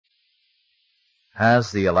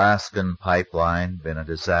Has the Alaskan pipeline been a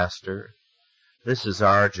disaster? This is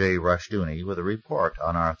R.J. Rushdoony with a report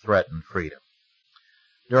on our threatened freedom.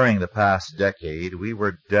 During the past decade, we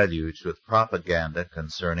were deluged with propaganda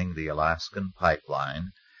concerning the Alaskan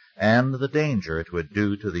pipeline and the danger it would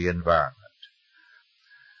do to the environment.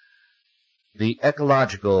 The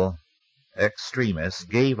ecological extremists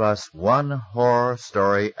gave us one horror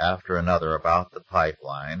story after another about the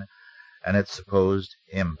pipeline and its supposed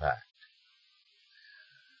impact.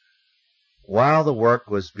 While the work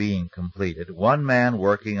was being completed, one man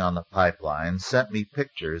working on the pipeline sent me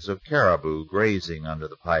pictures of caribou grazing under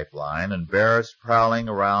the pipeline and bears prowling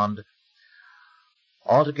around,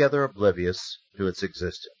 altogether oblivious to its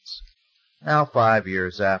existence. Now, 5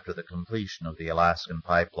 years after the completion of the Alaskan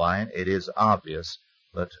pipeline, it is obvious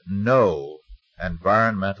that no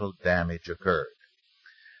environmental damage occurred.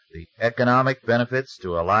 The economic benefits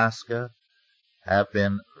to Alaska have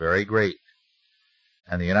been very great,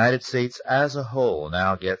 and the United States as a whole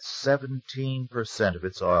now gets 17% of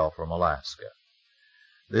its oil from Alaska.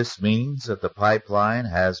 This means that the pipeline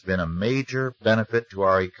has been a major benefit to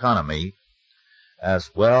our economy as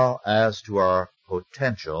well as to our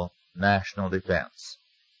potential national defense.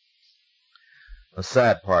 The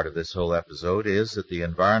sad part of this whole episode is that the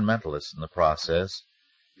environmentalists in the process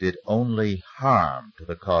did only harm to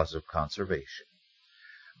the cause of conservation.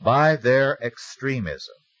 By their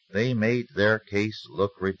extremism, they made their case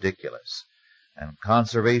look ridiculous, and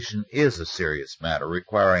conservation is a serious matter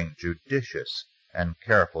requiring judicious and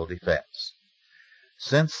careful defense.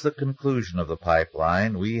 Since the conclusion of the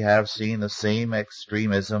pipeline, we have seen the same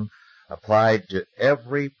extremism applied to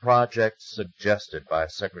every project suggested by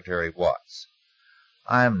Secretary Watts.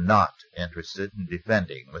 I am not interested in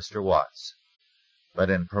defending Mr. Watts, but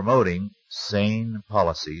in promoting sane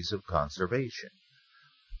policies of conservation.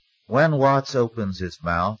 When Watts opens his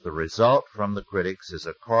mouth, the result from the critics is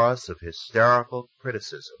a chorus of hysterical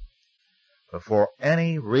criticism before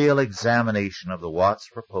any real examination of the Watts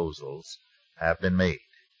proposals have been made.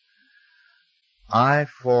 I,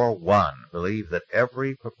 for one, believe that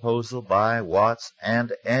every proposal by Watts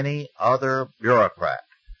and any other bureaucrat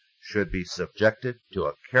should be subjected to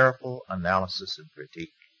a careful analysis and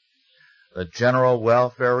critique. The general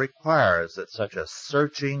welfare requires that such a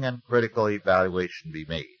searching and critical evaluation be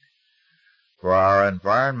made. For our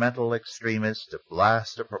environmental extremists to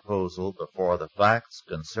blast a proposal before the facts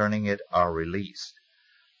concerning it are released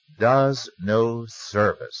does no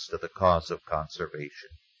service to the cause of conservation.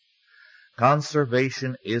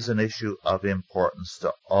 Conservation is an issue of importance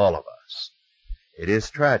to all of us. It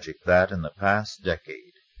is tragic that in the past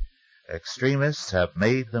decade, extremists have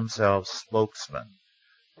made themselves spokesmen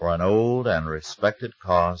for an old and respected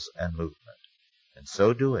cause and movement. In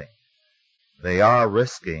so doing, they are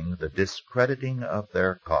risking the discrediting of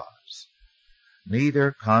their cause.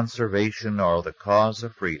 Neither conservation nor the cause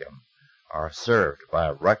of freedom are served by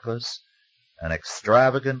reckless and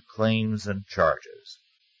extravagant claims and charges.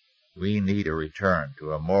 We need a return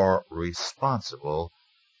to a more responsible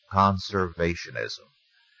conservationism.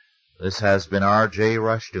 This has been R.J.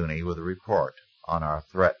 Rushdoony with a report on our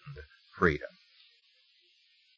threatened freedom.